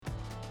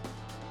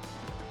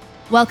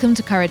Welcome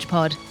to Courage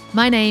Pod.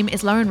 My name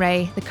is Lauren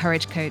Ray, the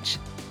Courage Coach.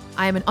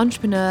 I am an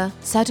entrepreneur,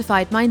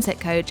 certified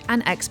mindset coach,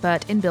 and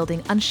expert in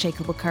building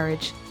unshakable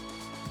courage.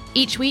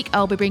 Each week,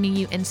 I'll be bringing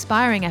you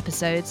inspiring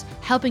episodes,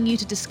 helping you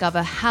to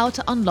discover how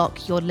to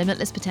unlock your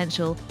limitless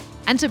potential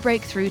and to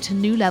break through to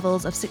new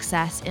levels of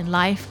success in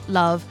life,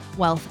 love,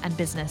 wealth, and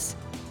business.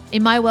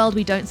 In my world,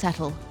 we don't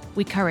settle,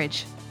 we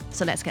courage.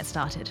 So let's get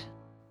started.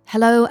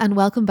 Hello, and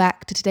welcome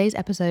back to today's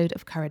episode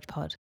of Courage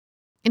Pod.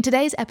 In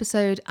today's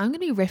episode, I'm going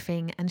to be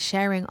riffing and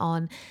sharing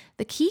on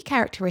the key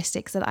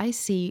characteristics that I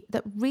see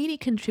that really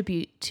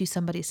contribute to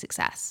somebody's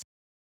success.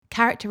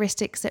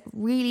 Characteristics that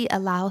really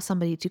allow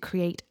somebody to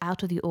create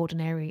out of the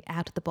ordinary,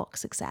 out of the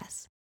box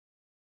success.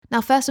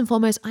 Now, first and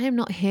foremost, I am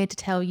not here to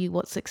tell you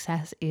what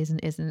success is and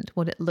isn't,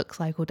 what it looks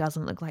like or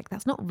doesn't look like.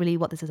 That's not really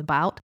what this is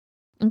about.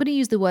 I'm going to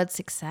use the word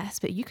success,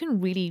 but you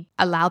can really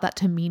allow that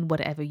to mean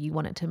whatever you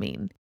want it to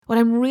mean. What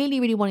I'm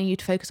really wanting you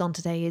to focus on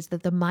today is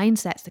that the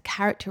mindsets, the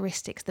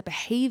characteristics, the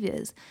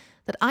behaviors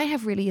that I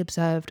have really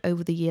observed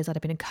over the years that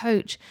I've been a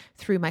coach,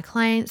 through my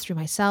clients, through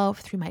myself,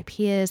 through my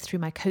peers, through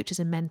my coaches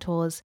and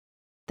mentors,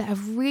 that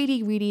have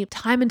really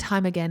time and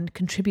time again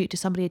contribute to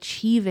somebody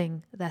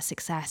achieving their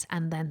success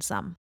and then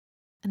some.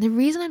 And the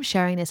reason I'm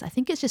sharing this, I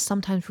think it's just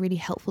sometimes really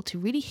helpful to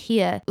really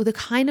hear the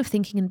kind of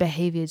thinking and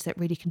behaviors that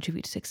really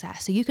contribute to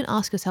success. So you can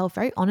ask yourself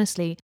very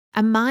honestly,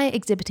 am I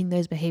exhibiting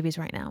those behaviors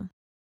right now?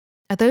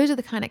 Those are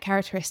the kind of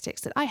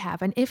characteristics that I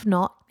have. And if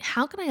not,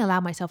 how can I allow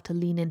myself to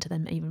lean into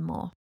them even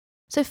more?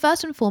 So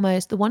first and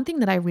foremost, the one thing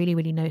that I really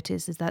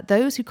notice is that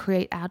those who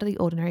create out of the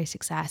ordinary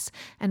success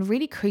and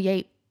really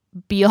create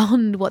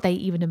beyond what they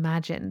even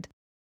imagined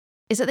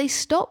is that they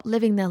stop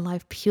living their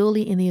life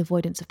purely in the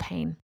avoidance of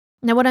pain.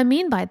 Now, what I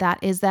mean by that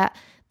is that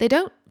they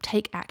don't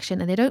take action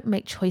and they don't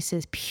make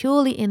choices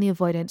purely in the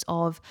avoidance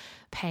of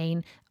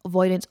pain,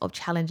 avoidance of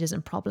challenges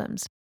and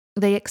problems.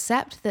 They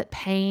accept that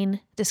pain,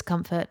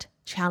 discomfort,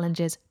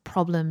 challenges,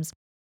 problems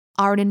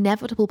are an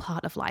inevitable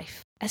part of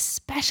life,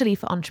 especially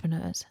for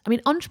entrepreneurs. I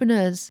mean,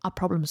 entrepreneurs are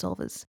problem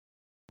solvers.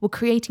 We're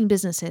creating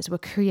businesses, we're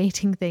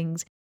creating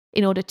things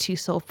in order to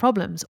solve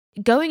problems.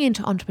 Going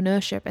into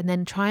entrepreneurship and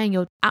then trying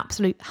your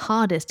absolute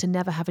hardest to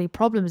never have any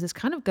problems is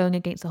kind of going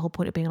against the whole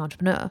point of being an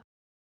entrepreneur.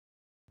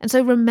 And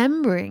so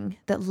remembering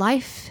that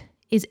life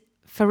is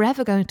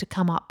forever going to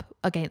come up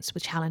against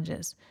with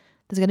challenges.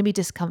 There's going to be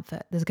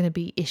discomfort, there's going to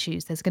be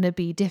issues, there's going to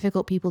be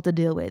difficult people to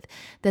deal with,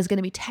 there's going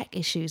to be tech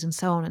issues and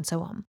so on and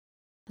so on.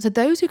 So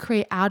those who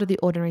create out of the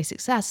ordinary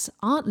success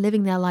aren't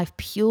living their life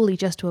purely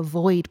just to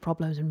avoid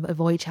problems and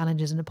avoid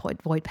challenges and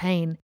avoid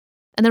pain.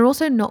 And they're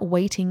also not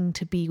waiting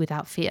to be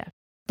without fear.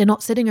 They're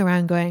not sitting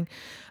around going,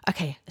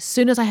 okay, as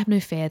soon as I have no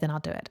fear, then I'll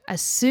do it.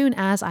 As soon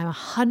as I'm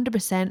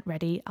 100%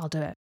 ready, I'll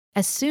do it.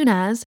 As soon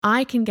as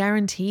I can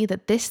guarantee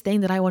that this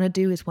thing that I want to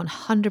do is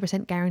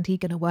 100%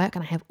 guaranteed going to work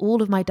and I have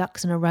all of my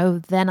ducks in a row,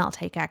 then I'll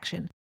take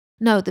action.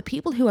 No, the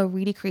people who are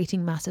really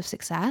creating massive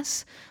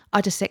success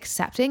are just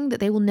accepting that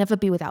they will never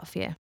be without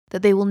fear,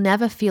 that they will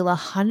never feel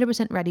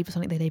 100% ready for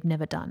something that they've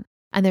never done.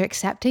 And they're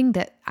accepting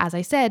that, as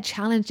I said,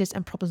 challenges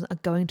and problems are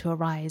going to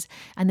arise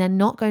and they're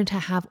not going to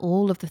have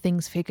all of the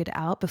things figured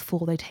out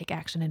before they take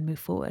action and move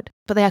forward.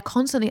 But they are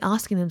constantly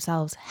asking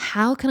themselves,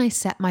 how can I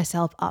set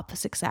myself up for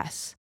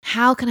success?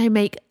 How can I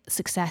make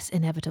success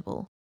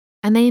inevitable?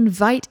 And they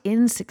invite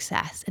in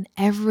success and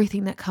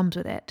everything that comes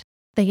with it.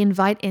 They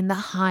invite in the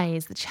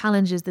highs, the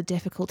challenges, the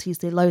difficulties,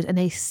 the lows, and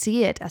they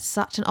see it as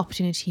such an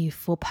opportunity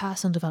for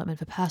personal development,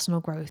 for personal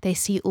growth. They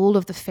see all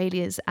of the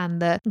failures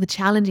and the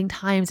challenging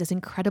times as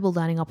incredible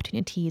learning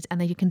opportunities, and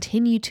they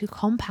continue to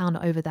compound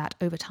over that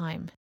over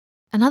time.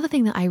 Another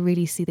thing that I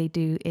really see they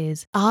do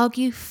is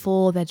argue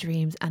for their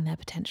dreams and their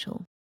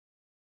potential.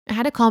 I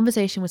had a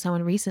conversation with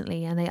someone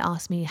recently and they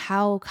asked me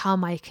how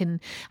come I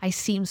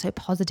seem so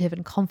positive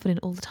and confident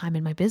all the time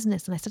in my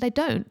business. And I said, I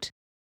don't.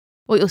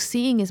 What you're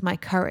seeing is my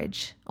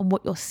courage, and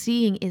what you're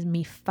seeing is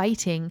me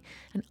fighting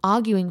and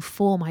arguing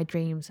for my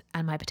dreams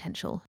and my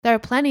potential. There are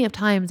plenty of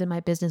times in my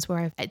business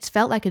where it's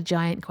felt like a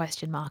giant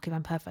question mark, if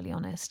I'm perfectly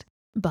honest.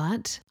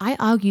 But I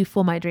argue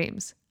for my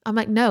dreams. I'm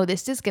like, no,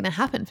 this is going to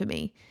happen for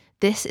me.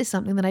 This is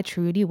something that I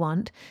truly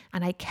want,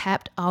 and I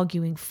kept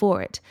arguing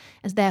for it.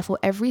 As therefore,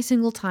 every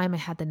single time I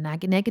had the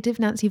negative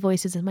Nancy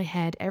voices in my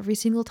head, every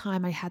single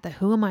time I had the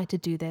who am I to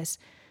do this,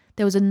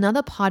 there was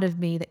another part of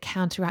me that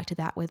counteracted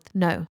that with,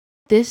 no,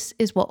 this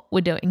is what we're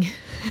doing.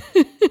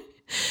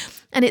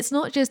 And it's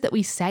not just that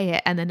we say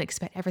it and then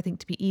expect everything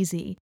to be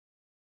easy.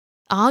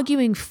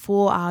 Arguing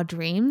for our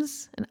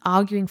dreams and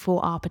arguing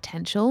for our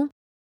potential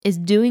is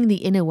doing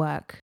the inner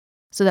work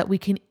so that we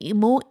can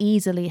more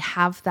easily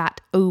have that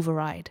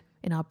override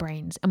in our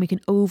brains, and we can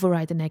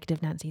override the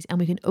negative Nancys, and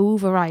we can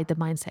override the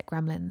mindset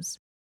gremlins.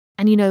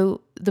 And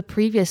the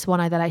previous one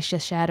that I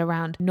just shared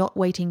around not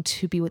waiting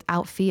to be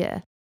without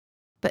fear,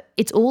 but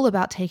it's all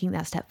about taking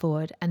that step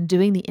forward and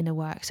doing the inner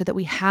work so that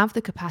we have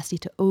the capacity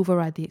to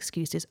override the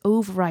excuses,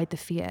 override the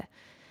fear,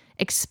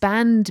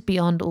 expand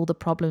beyond all the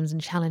problems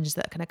and challenges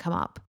that are going to come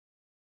up.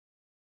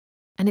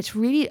 And it's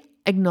really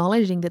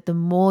acknowledging that the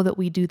more that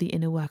we do the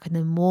inner work and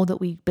the more that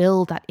we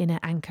build that inner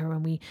anchor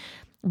and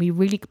we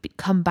really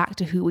come back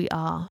to who we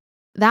are,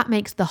 that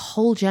makes the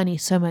whole journey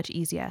so much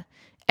easier.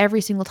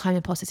 Every single time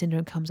imposter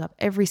syndrome comes up,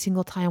 every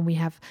single time we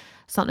have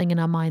something in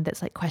our mind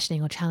that's like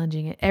questioning or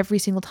challenging it, every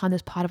single time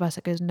there's part of us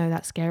that goes, no,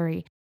 that's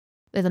scary,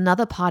 there's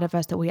another part of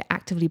us that we're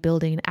actively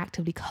building and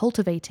actively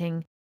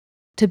cultivating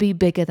to be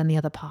bigger than the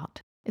other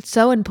part. It's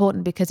so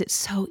important because it's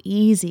so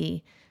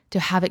easy to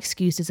have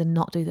excuses and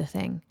not do the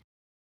thing.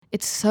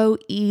 It's so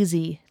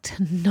easy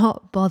to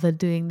not bother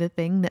doing the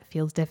thing that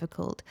feels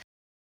difficult.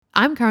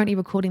 I'm currently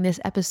recording this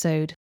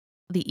episode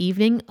the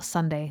evening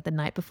Sunday, the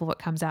night before it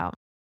comes out.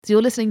 So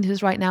you're listening to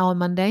this right now on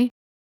Monday.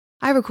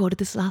 I recorded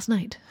this last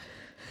night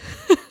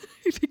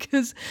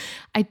because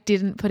I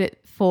didn't put it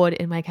forward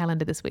in my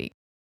calendar this week.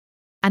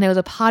 And there was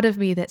a part of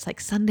me that's like,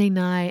 Sunday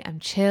night, I'm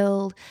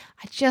chilled.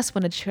 I just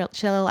want to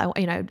chill.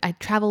 I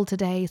traveled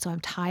today, so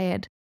I'm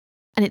tired.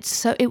 And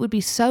it would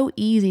be so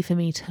easy for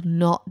me to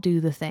not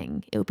do the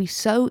thing. It would be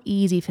so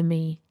easy for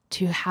me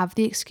to have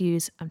the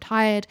excuse, I'm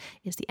tired,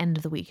 it's the end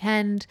of the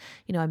weekend,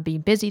 I'm being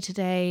busy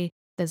today,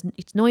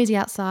 it's noisy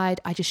outside,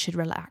 I just should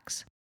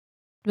relax.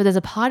 But there's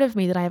a part of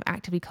me that I have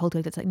actively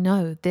cultivated that's like,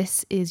 no,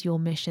 this is your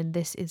mission,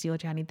 this is your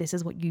journey, this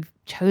is what you've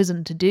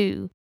chosen to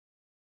do.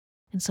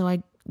 And so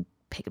I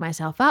picked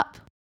myself up,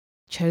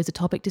 chose a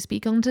topic to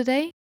speak on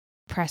today,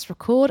 press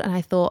record, and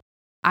I thought,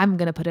 I'm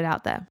going to put it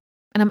out there.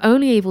 And I'm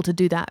only able to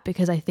do that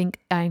because I think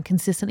I'm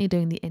consistently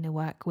doing the inner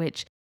work,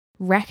 which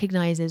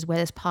recognizes where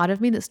there's part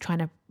of me that's trying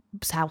to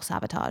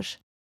self-sabotage.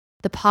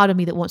 The part of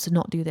me that wants to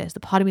not do this,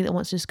 the part of me that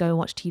wants to just go and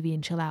watch TV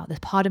and chill out,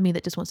 there's part of me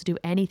that just wants to do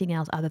anything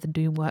else other than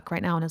doing work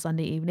right now on a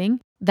Sunday evening.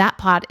 That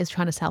part is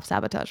trying to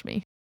self-sabotage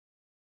me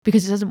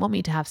because it doesn't want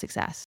me to have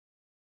success.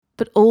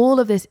 But all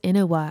of this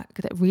inner work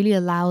that really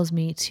allows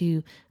me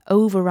to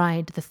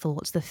override the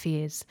thoughts, the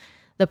fears,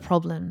 the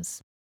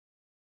problems,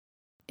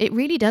 it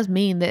really does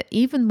mean that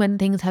even when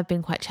things have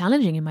been quite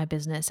challenging in my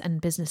business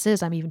and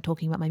businesses, I'm even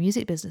talking about my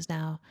music business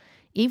now,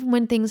 even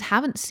when things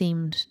haven't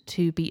seemed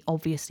to be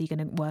obviously going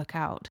to work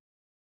out,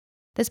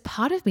 there's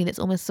part of me that's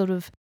almost sort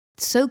of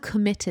so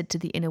committed to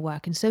the inner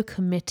work and so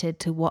committed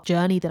to what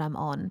journey that I'm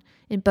on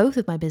in both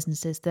of my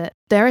businesses that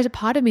there is a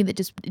part of me that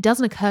just, it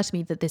doesn't occur to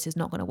me that this is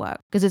not going to work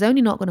because it's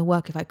only not going to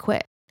work if I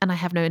quit, and I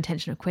have no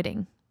intention of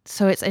quitting.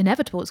 So it's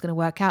inevitable it's going to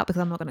work out because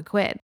I'm not going to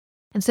quit.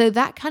 And so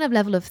that kind of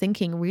level of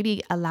thinking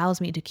really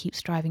allows me to keep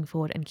striving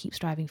forward and keep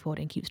striving forward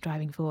and keep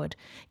striving forward,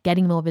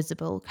 getting more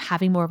visible,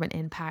 having more of an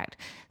impact,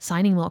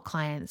 signing more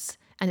clients,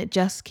 and it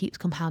just keeps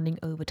compounding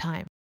over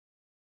time.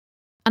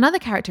 Another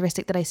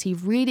characteristic that I see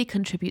really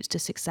contributes to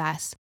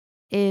success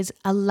is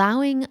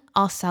allowing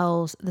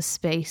ourselves the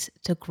space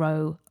to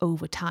grow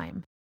over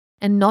time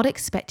and not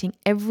expecting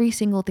every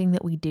single thing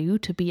that we do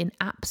to be an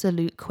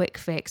absolute quick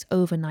fix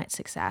overnight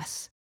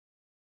success.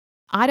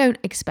 I don't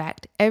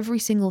expect every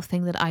single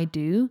thing that I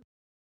do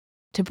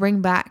to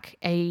bring back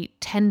a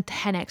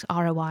 10x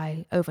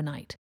ROI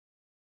overnight.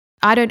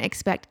 I don't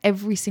expect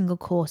every single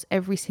course,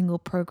 every single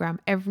program,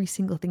 every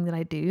single thing that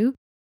I do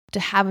to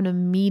have an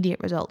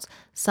immediate results.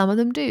 Some of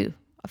them do,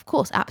 of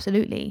course,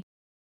 absolutely.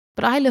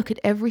 But I look at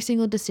every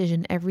single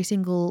decision, every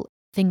single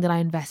thing that I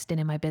invest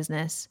in my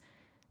business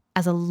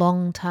as a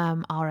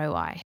long-term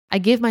ROI. I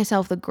give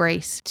myself the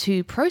grace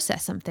to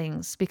process some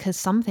things because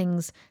some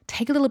things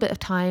take a little bit of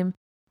time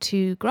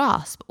to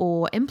grasp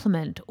or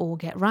implement or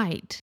get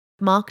right.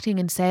 Marketing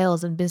and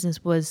sales and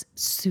business was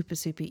super,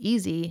 super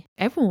easy.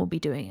 Everyone will be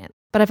doing it.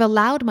 But I've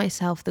allowed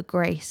myself the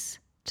grace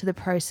to the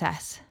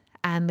process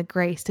and the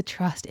grace to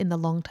trust in the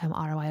long-term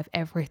ROI of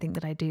everything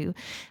that I do.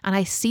 And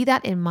I see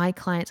that in my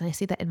clients and I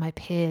see that in my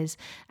peers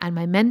and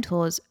my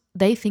mentors.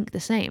 They think the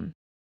same.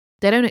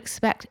 They don't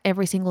expect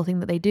every single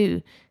thing that they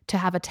do to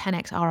have a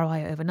 10x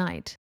ROI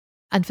overnight.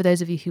 And for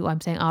those of you who I'm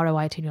saying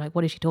ROI to, and you're like,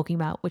 what is she talking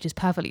about? Which is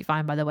perfectly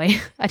fine, by the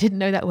way. I didn't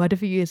know that word a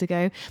few years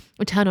ago.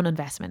 Return on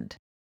investment.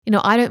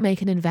 I don't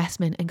make an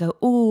investment and go,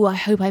 oh, I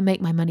hope I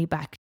make my money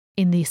back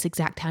in this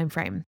exact time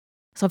frame.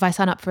 So if I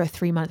sign up for a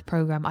 3-month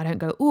program, I don't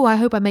go, oh, I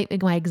hope I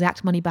make my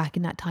exact money back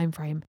in that time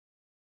frame.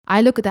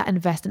 I look at that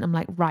investment and I'm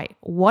like, right,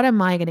 what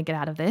am I going to get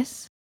out of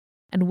this?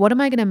 And what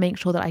am I going to make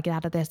sure that I get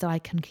out of this that I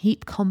can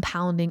keep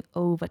compounding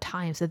over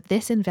time? So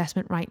this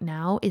investment right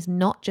now is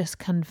not just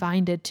confided?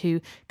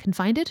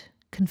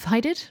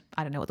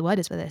 I don't know what the word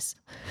is for this.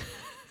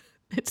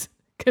 It's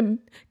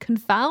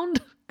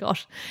confound.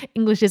 Gosh,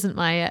 English isn't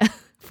my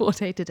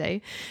forte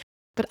today.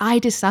 But I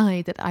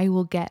decide that I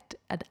will get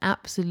an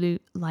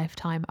absolute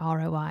lifetime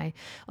ROI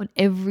on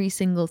every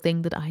single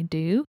thing that I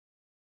do.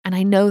 And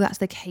I know that's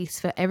the case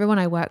for everyone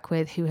I work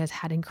with who has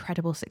had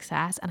incredible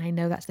success. And I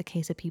know that's the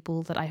case of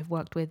people that I have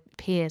worked with,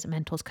 peers,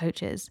 mentors,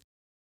 coaches.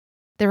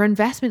 There are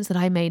investments that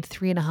I made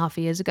 3.5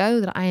 years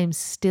ago that I am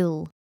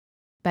still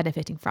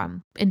benefiting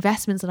from.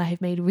 Investments that I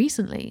have made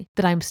recently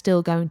that I'm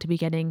still going to be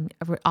getting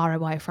a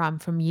ROI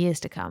from years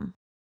to come.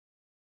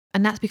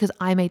 And that's because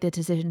I made the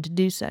decision to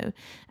do so.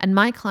 And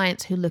my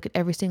clients who look at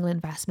every single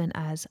investment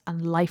as a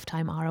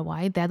lifetime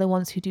ROI, they're the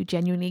ones who do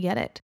genuinely get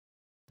it.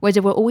 Whereas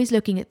if we're always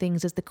looking at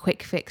things as the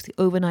quick fix, the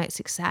overnight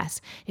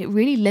success, it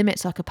really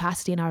limits our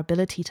capacity and our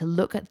ability to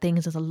look at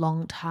things as a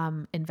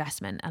long-term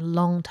investment and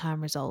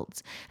long-term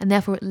results. And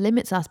therefore it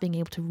limits us being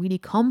able to really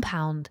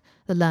compound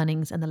the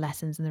learnings and the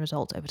lessons and the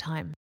results over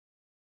time.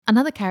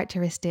 Another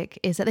characteristic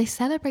is that they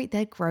celebrate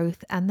their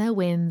growth and their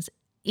wins,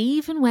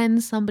 even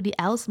when somebody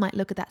else might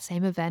look at that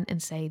same event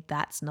and say,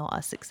 that's not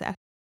a success.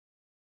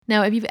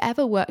 Now, if you've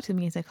ever worked with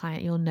me as a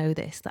client, you'll know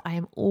this, that I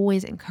am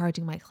always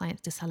encouraging my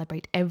clients to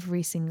celebrate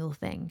every single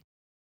thing,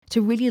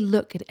 to really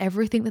look at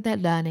everything that they're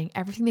learning,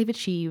 everything they've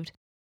achieved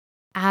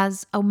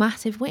as a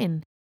massive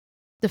win.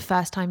 The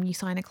first time you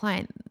sign a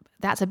client,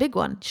 that's a big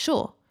one,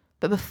 sure.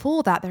 But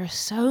before that, there are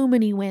so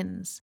many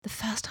wins. The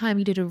first time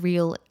you did a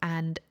reel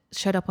and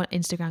showed up on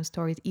Instagram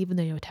stories, even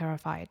though you were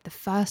terrified. The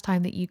first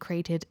time that you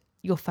created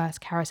your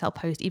first carousel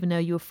post, even though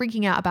you were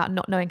freaking out about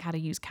not knowing how to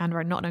use Canva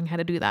and not knowing how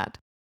to do that.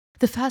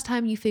 The first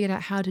time you figured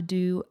out how to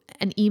do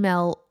an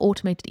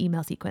automated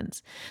email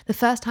sequence. The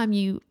first time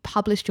you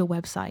published your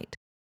website.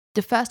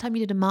 The first time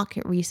you did a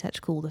market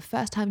research call. The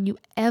first time you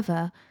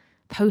ever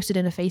posted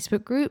in a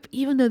Facebook group,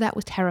 even though that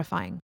was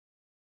terrifying.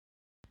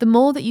 The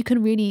more that you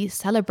can really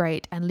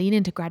celebrate and lean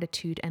into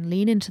gratitude and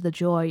lean into the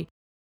joy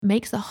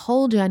makes the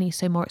whole journey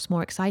so much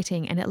more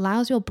exciting, and it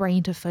allows your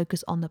brain to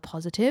focus on the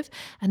positive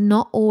and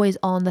not always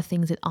on the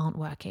things that aren't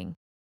working.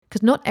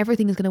 Because not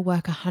everything is going to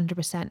work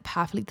 100%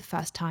 perfectly the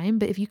first time,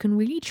 but if you can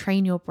really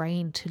train your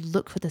brain to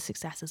look for the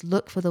successes,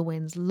 look for the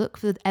wins, look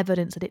for the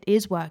evidence that it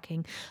is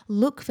working,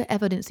 look for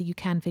evidence that you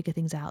can figure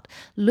things out,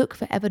 look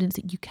for evidence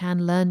that you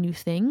can learn new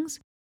things,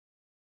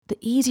 the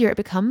easier it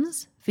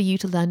becomes for you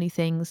to learn new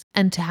things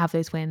and to have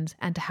those wins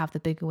and to have the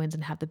bigger wins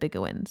and have the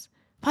bigger wins.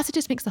 Plus, it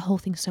just makes the whole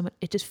thing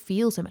it just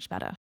feels so much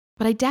better.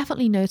 But I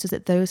definitely notice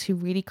that those who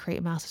really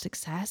create massive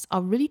success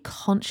are really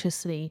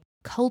consciously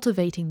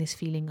cultivating this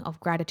feeling of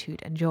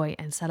gratitude and joy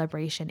and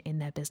celebration in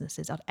their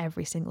businesses at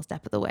every single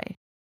step of the way.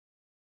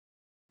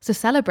 So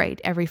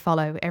celebrate every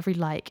follow, every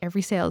like,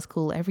 every sales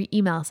call, every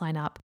email sign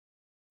up.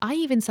 I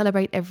even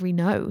celebrate every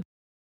no.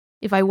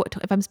 If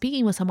I'm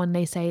speaking with someone,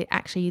 they say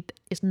actually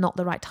it's not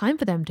the right time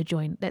for them to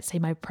join, let's say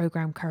my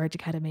program Courage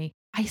Academy,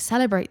 I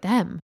celebrate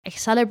them. I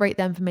celebrate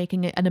them for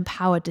making an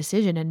empowered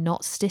decision and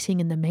not sitting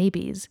in the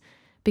maybes,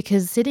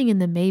 because sitting in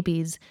the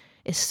maybes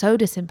is so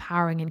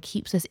disempowering and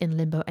keeps us in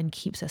limbo and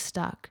keeps us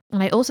stuck.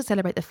 And I also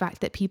celebrate the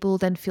fact that people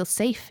then feel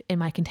safe in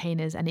my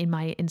containers and in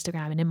my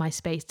Instagram and in my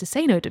space to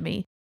say no to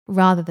me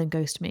rather than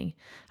ghost me.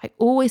 I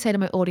always say to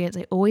my audience,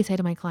 I always say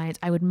to my clients,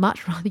 I would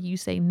much rather you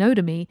say no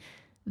to me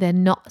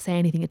than not say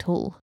anything at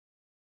all.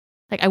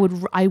 Like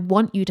I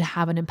want you to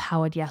have an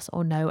empowered yes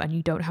or no, and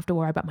you don't have to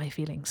worry about my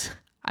feelings.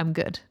 I'm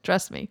good,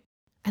 trust me.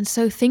 And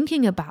so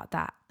thinking about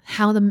that,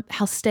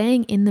 how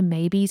staying in the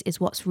maybes is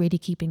what's really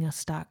keeping us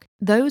stuck.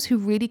 Those who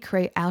really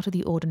create out of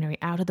the ordinary,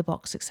 out of the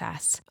box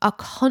success are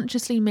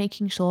consciously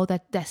making sure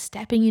that they're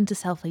stepping into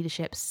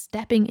self-leadership,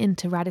 stepping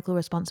into radical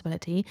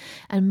responsibility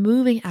and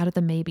moving out of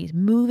the maybes,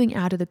 moving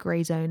out of the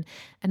gray zone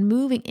and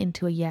moving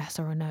into a yes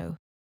or a no.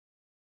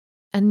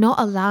 And not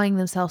allowing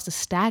themselves to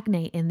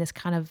stagnate in this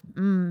kind of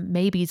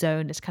maybe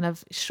zone, this kind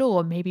of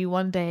sure, maybe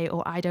one day,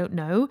 or I don't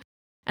know,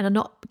 and are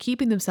not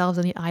keeping themselves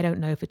in the I don't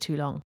know for too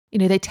long.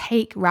 They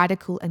take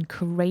radical and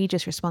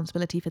courageous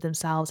responsibility for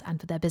themselves and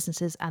for their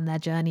businesses and their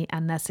journey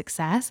and their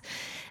success,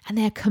 and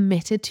they're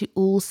committed to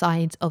all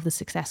sides of the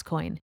success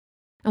coin.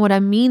 And what I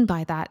mean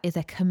by that is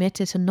they're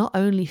committed to not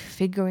only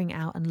figuring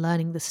out and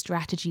learning the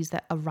strategies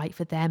that are right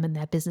for them and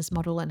their business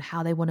model and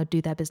how they want to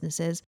do their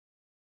businesses,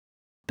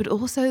 but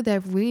also they're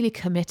really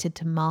committed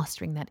to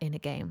mastering that inner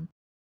game.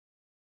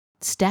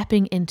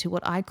 Stepping into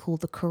what I call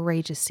the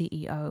courageous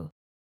CEO,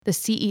 the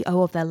CEO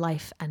of their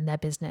life and their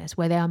business,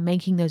 where they are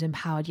making those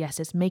empowered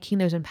yeses, making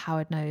those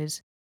empowered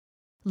nos,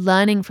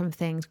 learning from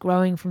things,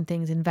 growing from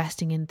things,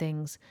 investing in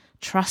things,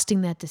 trusting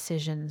their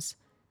decisions,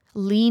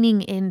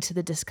 leaning into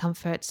the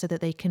discomfort so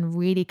that they can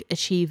really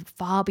achieve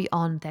far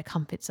beyond their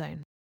comfort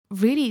zone.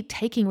 Really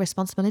taking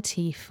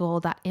responsibility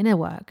for that inner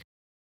work.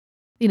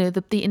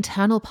 The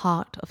internal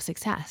part of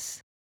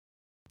success,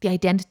 the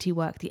identity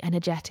work, the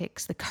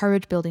energetics, the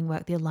courage building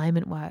work, the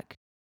alignment work.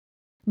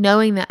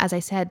 Knowing that, as I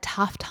said,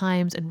 tough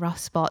times and rough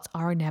spots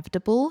are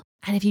inevitable.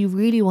 And if you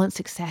really want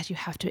success, you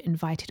have to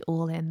invite it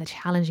all in, the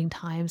challenging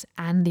times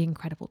and the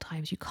incredible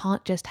times. You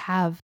can't just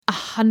have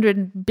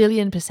 100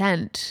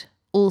 billion%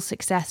 all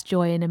success,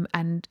 joy,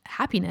 and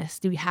happiness.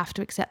 You have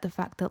to accept the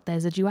fact that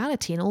there's a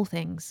duality in all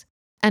things.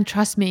 And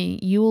trust me,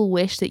 you will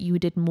wish that you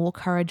did more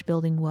courage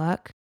building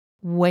work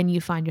when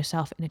you find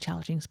yourself in a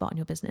challenging spot in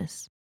your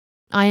business.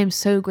 I am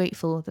so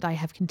grateful that I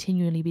have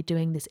continually been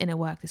doing this inner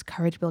work, this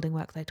courage building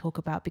work that I talk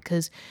about,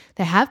 because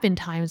there have been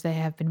times they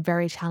have been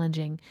very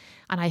challenging.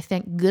 And I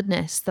thank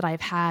goodness that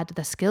I've had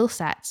the skill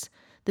sets,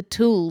 the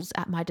tools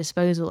at my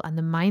disposal, and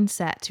the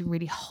mindset to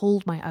really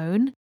hold my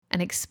own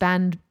and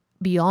expand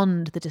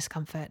beyond the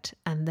discomfort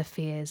and the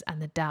fears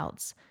and the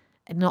doubts,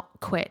 and not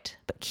quit,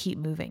 but keep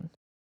moving.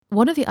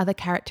 One of the other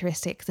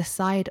characteristics, the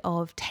side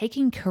of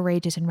taking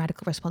courageous and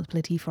radical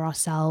responsibility for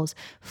ourselves,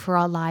 for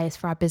our lives,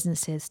 for our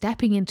businesses,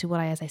 stepping into what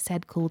I, as I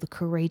said, call the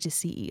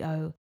courageous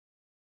CEO,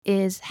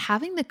 is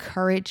having the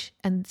courage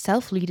and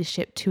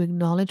self-leadership to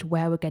acknowledge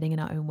where we're getting in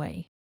our own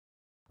way,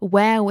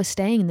 where we're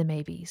staying in the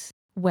maybes,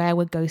 where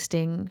we're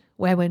ghosting,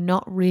 where we're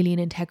not really in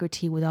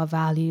integrity with our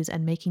values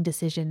and making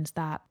decisions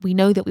that we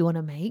know that we want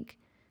to make,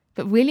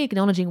 but really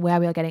acknowledging where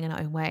we are getting in our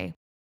own way.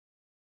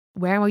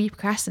 Where are we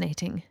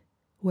procrastinating?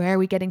 Where are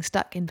we getting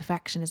stuck in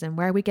perfectionism?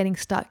 Where are we getting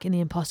stuck in the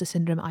imposter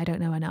syndrome, I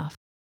don't know enough?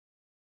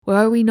 Where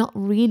are we not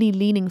really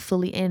leaning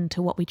fully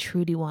into what we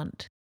truly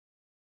want?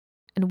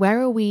 And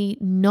where are we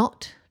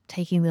not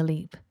taking the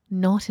leap,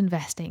 not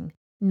investing,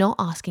 not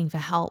asking for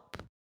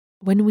help,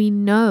 when we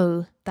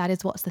know that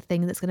is what's the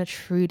thing that's going to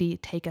truly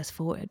take us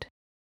forward?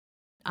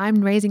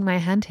 I'm raising my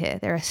hand here.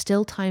 There are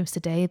still times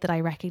today that I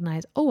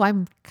recognize,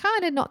 I'm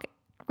kind of not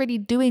really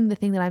doing the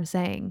thing that I'm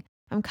saying.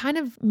 I'm kind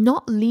of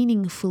not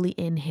leaning fully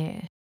in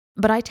here.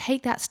 But I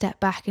take that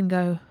step back and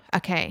go,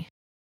 okay,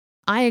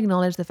 I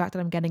acknowledge the fact that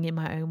I'm getting in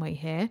my own way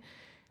here.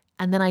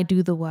 And then I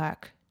do the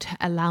work to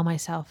allow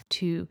myself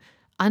to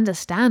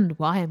understand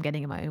why I'm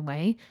getting in my own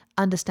way,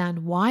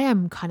 understand why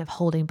I'm kind of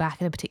holding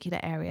back in a particular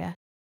area,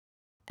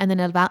 and then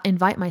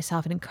invite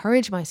myself and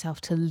encourage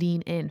myself to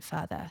lean in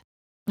further.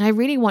 And I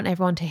really want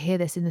everyone to hear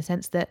this in the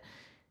sense that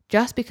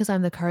just because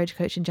I'm the courage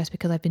coach and just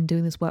because I've been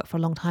doing this work for a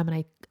long time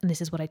and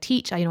this is what I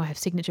teach, I have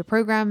signature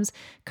programs,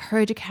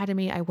 Courage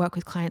Academy, I work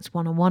with clients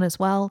one-on-one as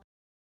well.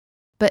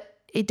 But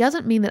it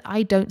doesn't mean that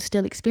I don't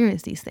still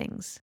experience these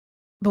things.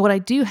 But what I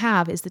do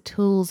have is the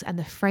tools and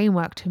the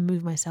framework to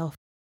move myself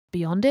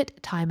beyond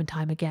it time and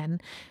time again,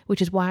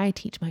 which is why I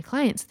teach my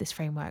clients this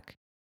framework.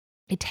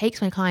 It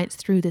takes my clients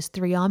through this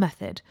 3R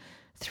method,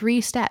 3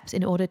 steps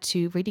in order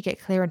to really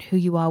get clear on who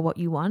you are, what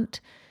you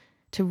want,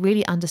 to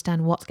really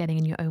understand what's getting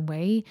in your own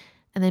way,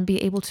 and then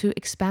be able to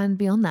expand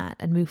beyond that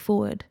and move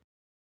forward.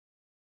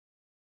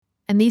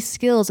 And these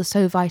skills are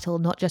so vital,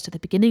 not just at the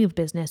beginning of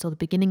business or the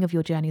beginning of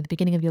your journey, the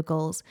beginning of your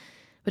goals,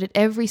 but at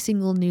every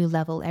single new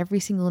level,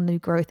 every single new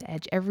growth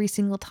edge, every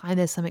single time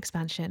there's some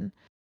expansion.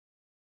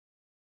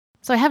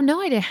 So I have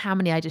no idea how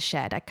many I just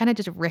shared. I kind of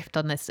just riffed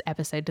on this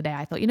episode today.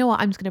 I thought, you know what?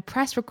 I'm just going to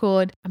press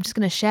record. I'm just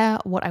going to share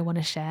what I want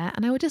to share.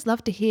 And I would just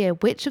love to hear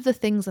which of the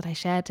things that I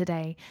shared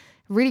today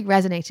really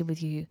resonated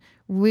with you,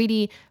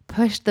 really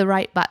pushed the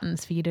right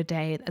buttons for you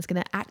today that's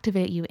going to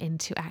activate you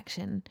into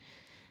action.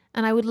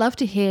 And I would love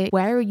to hear,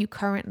 where are you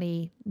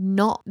currently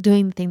not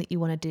doing the thing that you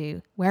want to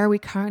do? Where are we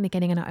currently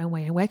getting in our own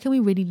way? And where can we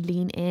really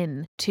lean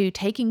in to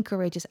taking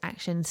courageous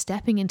action,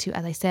 stepping into,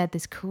 as I said,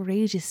 this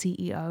courageous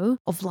CEO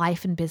of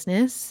life and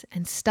business,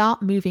 and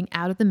start moving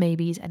out of the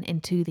maybes and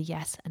into the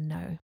yes and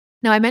no.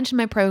 Now, I mentioned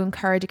my program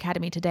Courage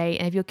Academy today,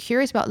 and if you're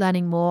curious about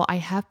learning more, I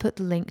have put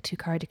the link to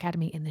Courage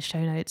Academy in the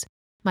show notes.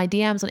 My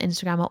DMs on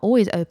Instagram are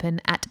always open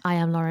at I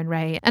am Lauren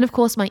Ray. And of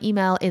course, my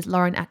email is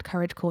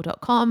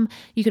lauren@couragecore.com.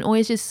 You can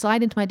always just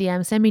slide into my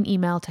DM, send me an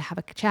email to have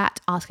a chat,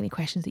 ask any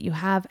questions that you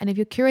have. And if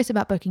you're curious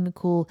about booking a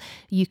call,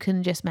 you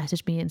can just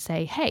message me and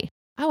say, hey,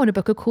 I want to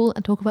book a call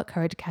and talk about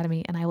Courage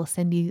Academy, and I will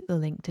send you the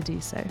link to do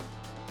so.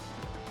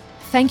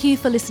 Thank you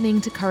for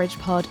listening to Courage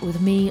Pod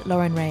with me,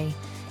 Lauren Ray.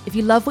 If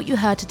you love what you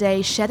heard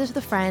today, share it with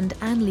a friend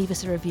and leave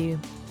us a review.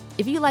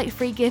 If you like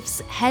free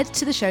gifts, head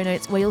to the show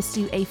notes where you'll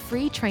see a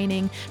free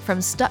training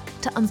from Stuck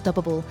to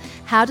Unstoppable,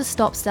 how to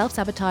stop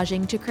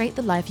self-sabotaging to create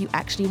the life you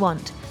actually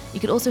want.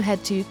 You could also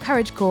head to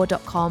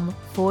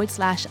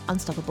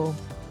couragecore.com/unstoppable.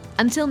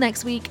 Until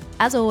next week,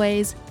 as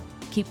always,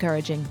 keep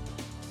couraging.